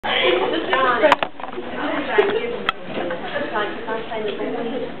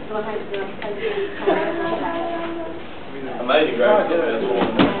Amazing Grace did this one.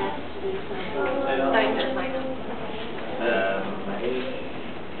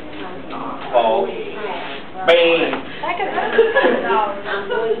 Paul. Bing.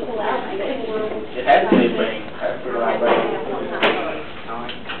 It has to be Bing. That's the right Bing.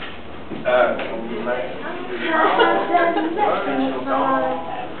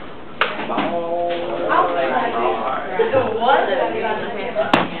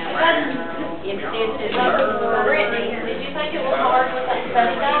 Brittany, did you think it was hard with that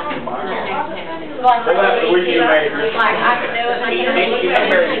study guide? Like, I could do it. Like, you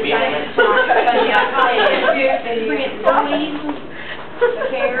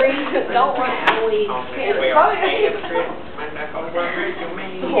Carrie, don't run Louise.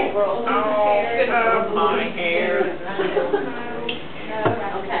 My hair.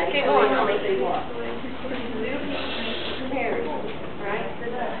 Okay, keep going. Let me see what. Carrie, right?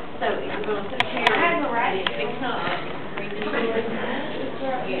 So I'm going to put Carrie and become.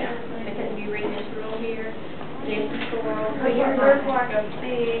 Yeah, because you read this rule here, this swirl. But yours looks like a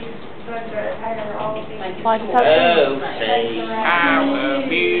big bunch of hair all these. Okay, I will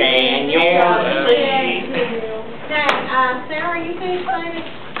be in your sea. Now, Sarah, you finished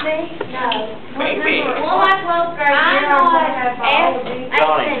saying me? No. Baby. Well, my 12th grade year, I was going to have all of these.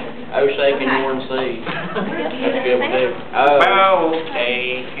 Johnny, Osake and Warren C. That's good to do.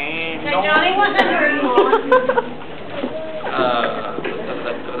 Okay, and Say, Johnny, what number are you on?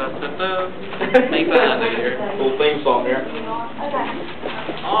 Think that there. Cool theme song there.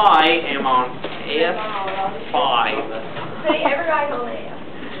 I am on F5. See, everybody's on F.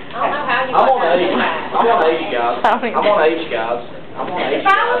 I don't know how you I'm on H. I'm on H, guys. I'm on H, guys. I'm on H. If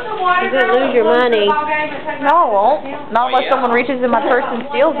I was the water You're gonna lose your money. No, I won't. Not unless someone reaches in my purse and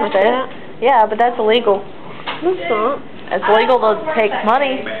steals with it. Yeah, but that's illegal. It's not. It's illegal to take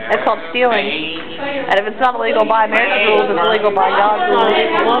money. It's called stealing. And if it's not illegal by American rules, it's illegal by God's rules.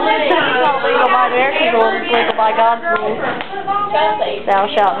 It's not illegal by American rules, it's legal by God's rules. Thou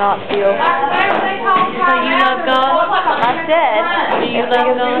shalt not steal. So you love God? I said, Do you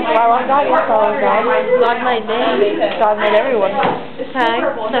love God? well, I love God, yes, I love God. God made me. God made everyone. Okay,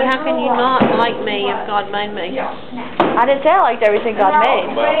 so how can you not like me if God made me? I didn't say I liked everything God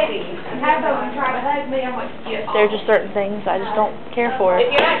made. half of them try to hug me. I'm like, yes. There are just certain things I just don't care for.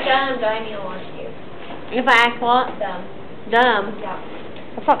 If you act dumb, Jamie will like you. If I act what? Dumb. Dumb? Yeah.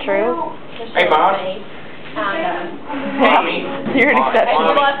 That's not true. Hey, Bob. Hey, you're an exception.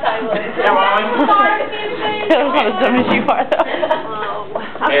 Come on. That's not as dumb as you are, though.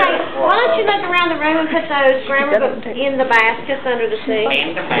 Okay, why don't you look around the room and put those grammar books in the baskets under the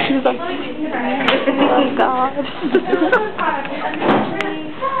sink? Oh, God.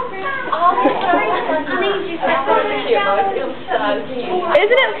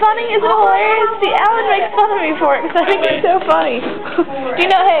 Isn't it funny? Isn't it hilarious? See, Alan makes fun of me for it because I think it's so funny. Do you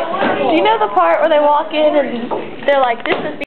know the part where they walk in and they're like, this is